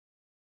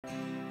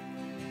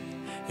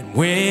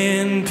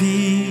When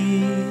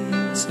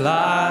peace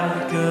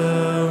like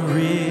a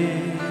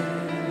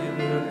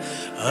river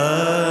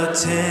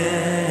attended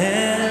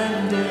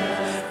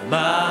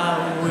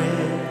my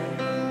way,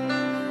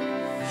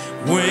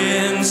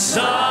 when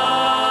sorrows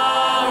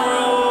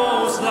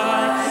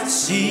like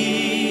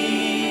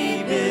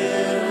sea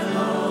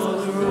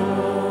billows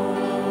roll,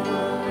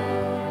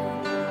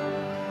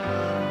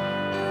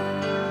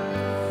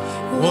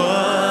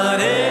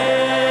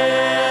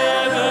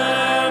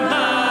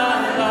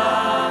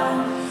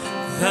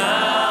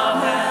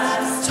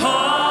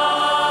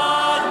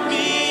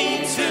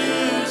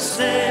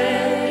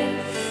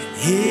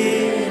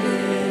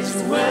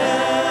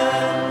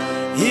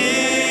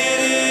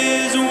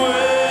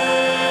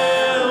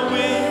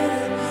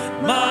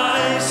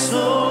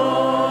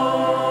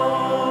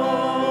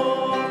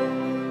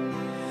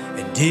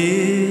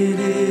 it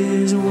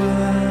is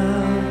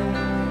well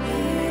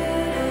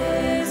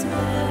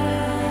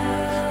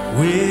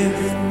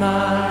with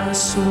my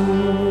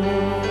soul.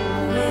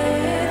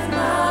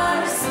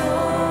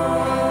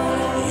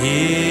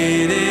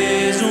 It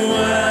is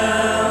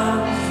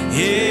well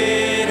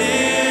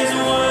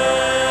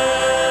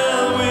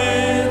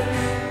with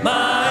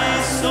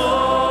my soul.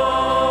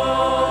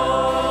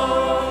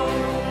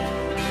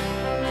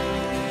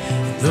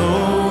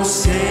 Though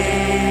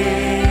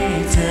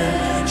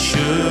Satan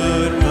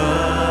should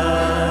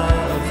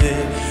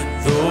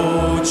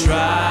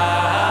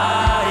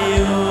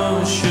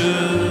triumph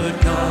should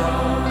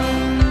come,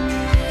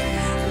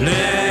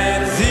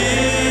 let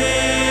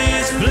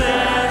this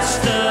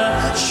blessed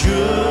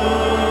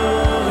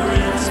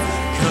assurance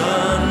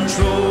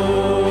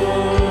control,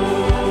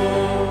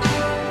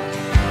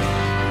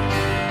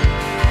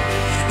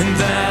 and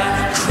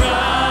that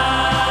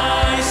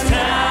Christ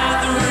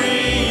hath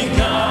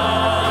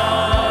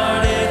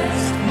regarded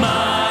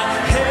my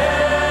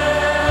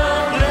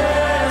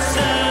helpless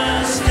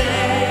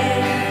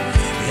estate,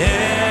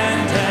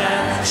 and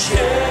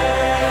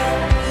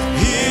shed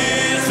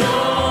his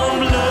own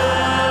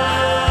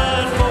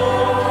blood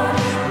for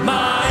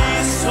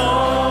my soul,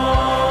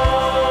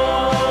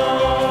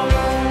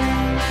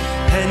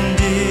 and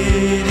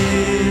it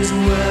is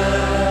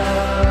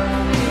well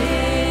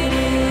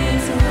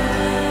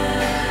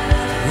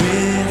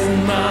with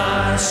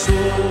my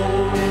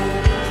soul.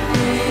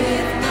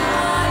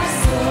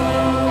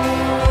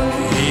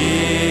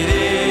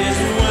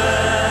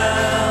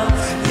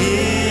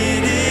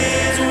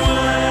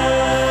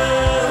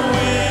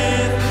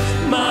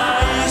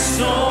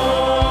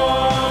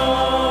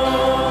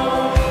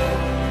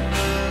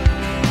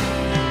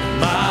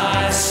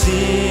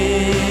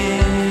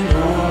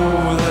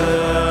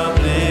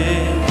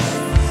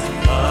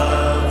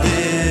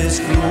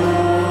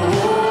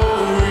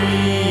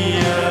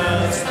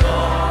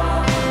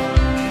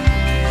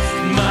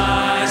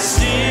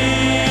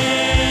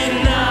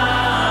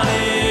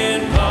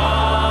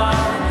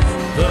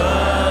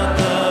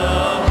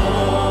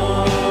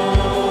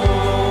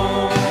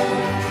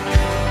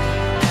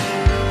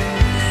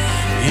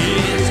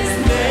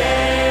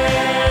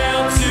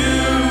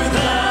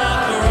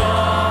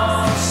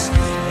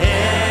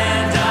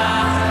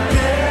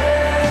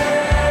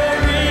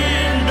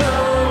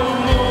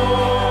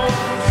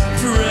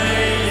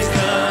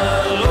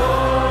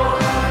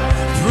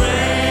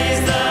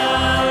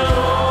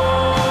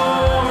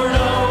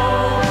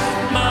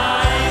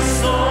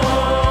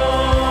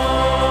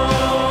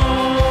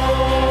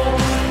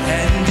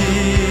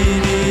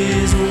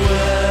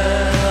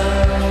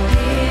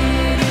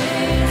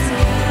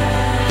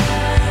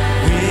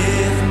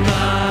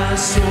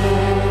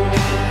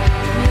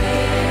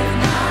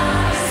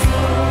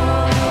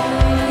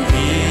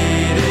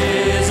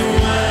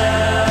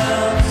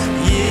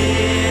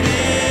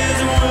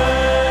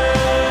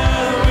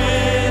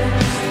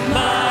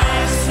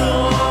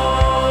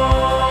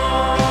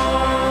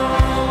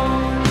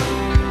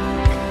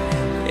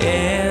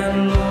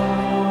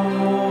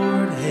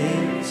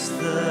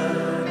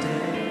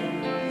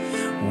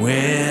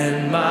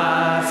 When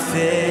my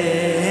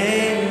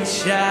faith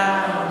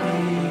shall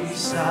be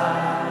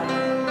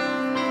silent,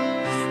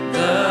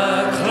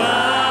 the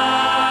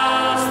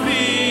clouds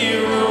be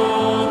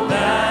rolled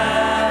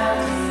back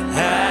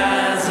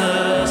as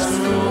a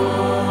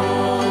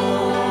scroll,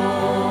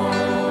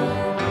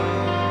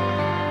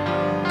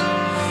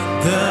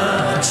 the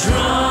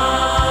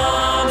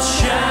drums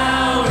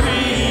shall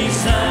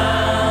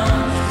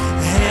resound,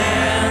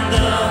 and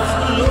the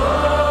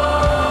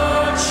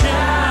Lord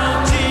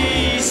shall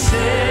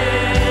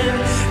descend.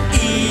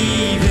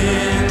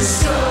 Even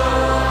so,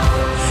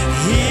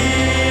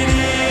 it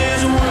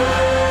is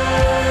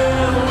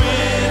well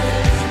with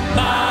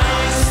my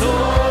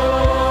soul,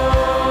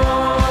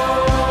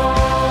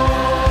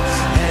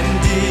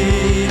 and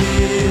it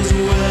is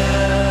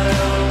well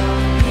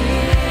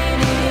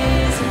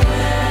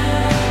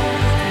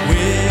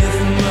with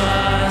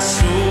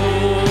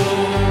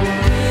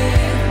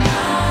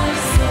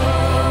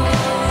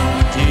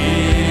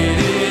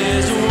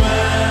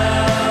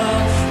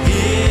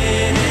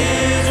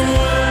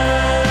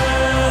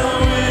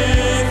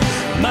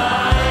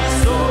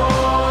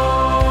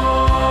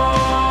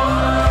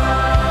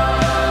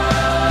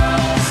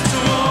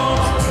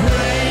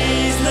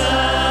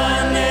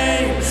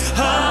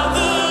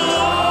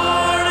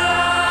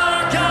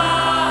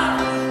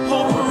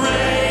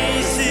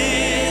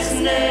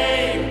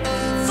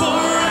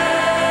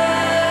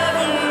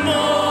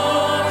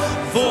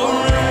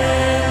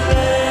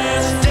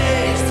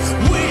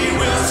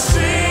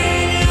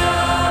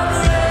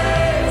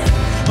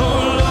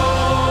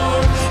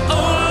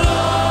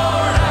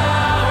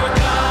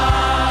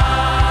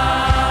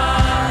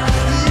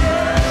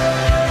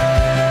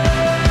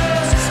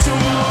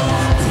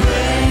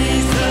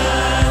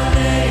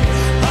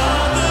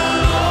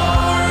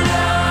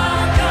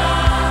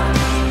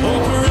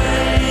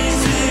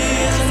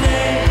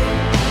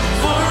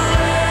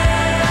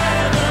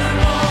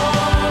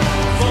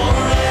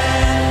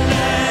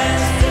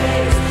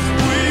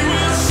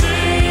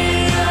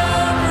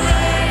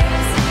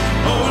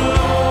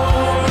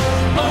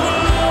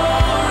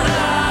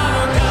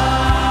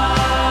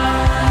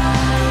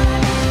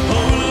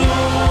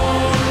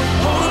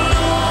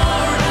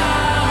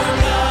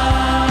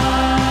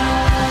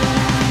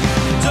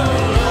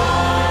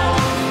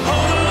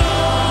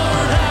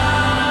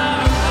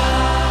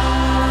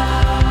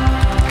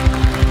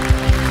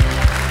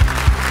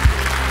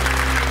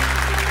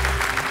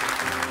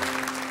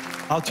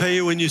I'll tell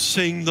you, when you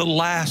sing the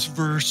last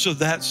verse of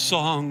that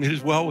song, it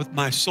is well with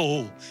my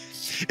soul.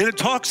 And it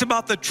talks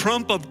about the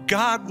trump of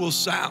God will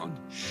sound.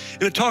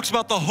 And it talks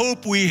about the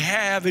hope we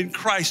have in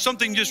Christ.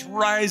 Something just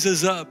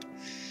rises up.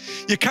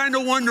 You kind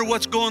of wonder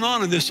what's going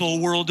on in this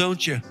old world,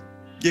 don't you?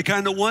 You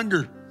kind of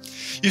wonder.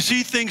 You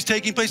see things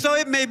taking place. Now,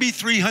 it may be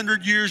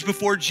 300 years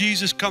before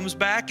Jesus comes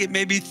back. It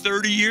may be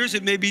 30 years.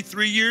 It may be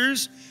 3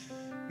 years.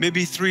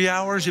 Maybe 3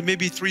 hours, it may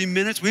be 3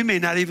 minutes. We may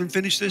not even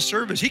finish this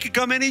service. He could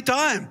come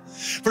anytime.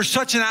 For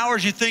such an hour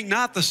as you think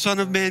not, the Son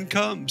of Man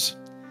comes.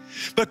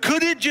 But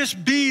could it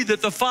just be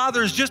that the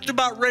Father is just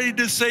about ready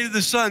to say to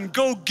the Son,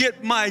 go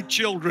get my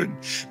children.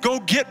 Go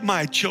get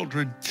my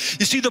children.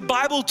 You see, the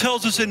Bible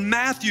tells us in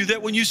Matthew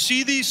that when you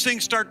see these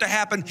things start to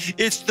happen,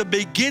 it's the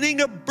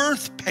beginning of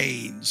birth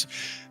pains.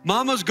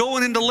 Mama's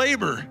going into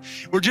labor.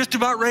 We're just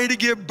about ready to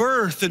give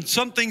birth and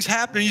something's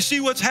happening. You see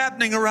what's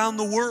happening around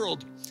the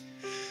world.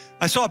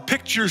 I saw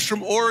pictures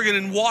from Oregon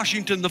and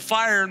Washington, the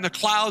fire and the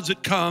clouds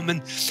that come.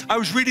 And I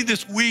was reading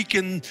this week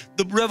in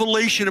the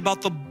Revelation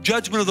about the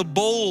judgment of the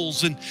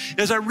bowls. And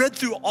as I read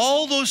through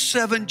all those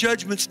 7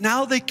 judgments,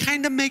 now they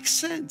kind of make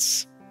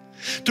sense.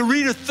 To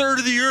read a third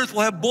of the earth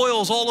will have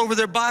boils all over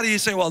their body. You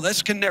say, well,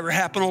 this can never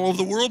happen all over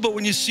the world. But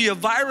when you see a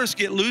virus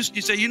get loose,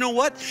 you say, you know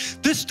what?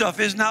 This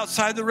stuff isn't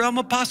outside the realm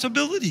of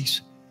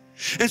possibilities.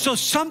 And so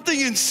something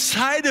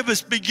inside of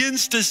us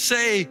begins to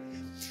say,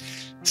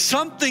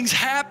 something's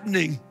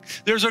happening.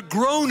 There's a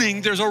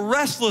groaning, there's a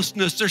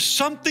restlessness, there's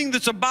something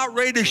that's about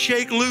ready to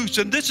shake loose.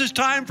 And this is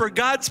time for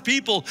God's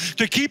people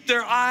to keep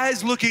their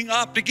eyes looking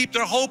up, to keep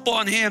their hope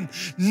on Him.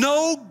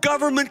 No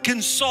government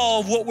can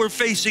solve what we're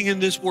facing in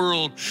this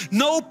world.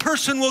 No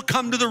person will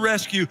come to the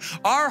rescue.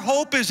 Our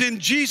hope is in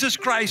Jesus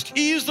Christ.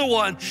 He's the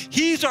one.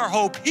 He's our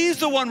hope. He's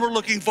the one we're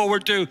looking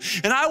forward to.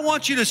 And I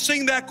want you to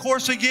sing that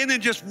chorus again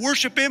and just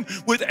worship Him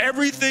with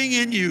everything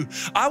in you.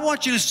 I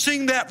want you to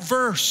sing that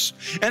verse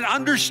and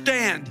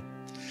understand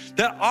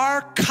that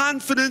our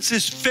confidence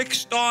is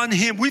fixed on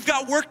Him. We've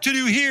got work to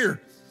do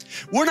here.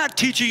 We're not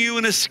teaching you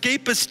an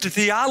escapist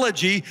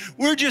theology.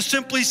 We're just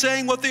simply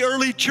saying what the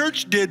early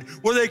church did,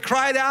 where they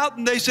cried out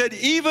and they said,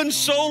 even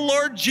so,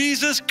 Lord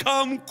Jesus,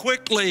 come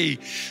quickly.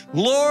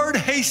 Lord,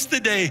 haste the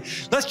day.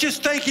 Let's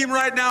just thank Him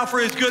right now for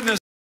His goodness.